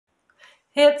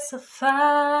It's a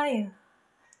fire.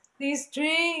 These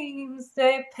dreams,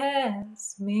 they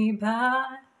pass me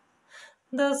by.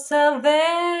 The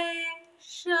salvation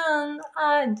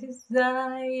I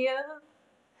desire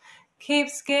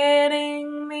keeps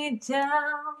getting me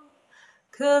down,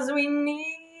 'cause we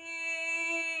need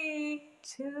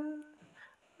to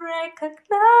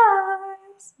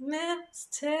recognize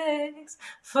mistakes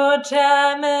for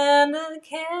time and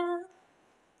again.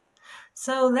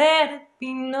 So let it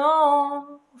be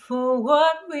known for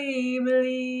what we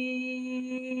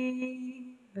believe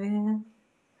in.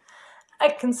 I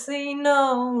can see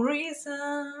no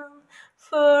reason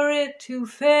for it to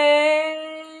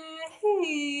fail,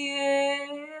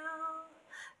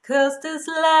 'cause this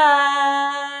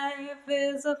life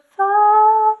is a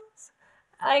farce.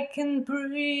 I can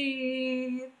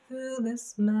breathe through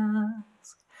this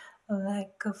mask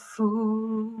like a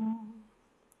fool.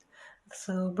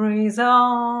 So breathe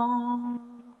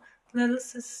on, little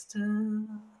sister,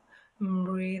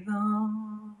 breathe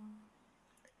on.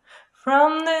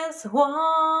 From this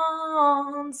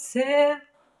one self,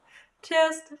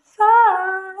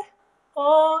 testify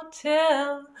or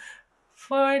tell,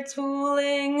 for it's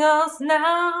fooling us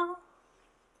now.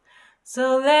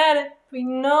 So let it be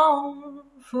known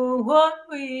for what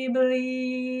we believe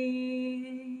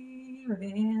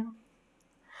in.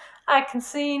 I can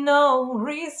see no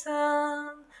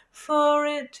reason for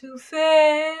it to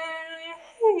fail,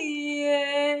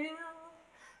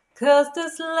 'cause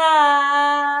this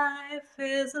life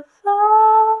is a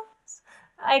farce.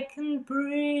 I can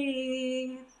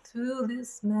breathe through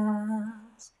this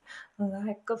mask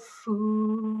like a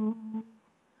fool.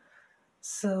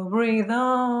 So breathe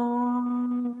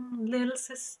on, little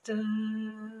sister,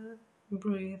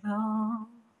 breathe on.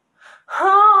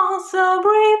 Oh, so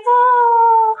breathe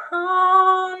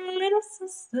on, little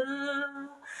sister,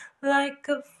 like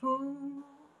a fool.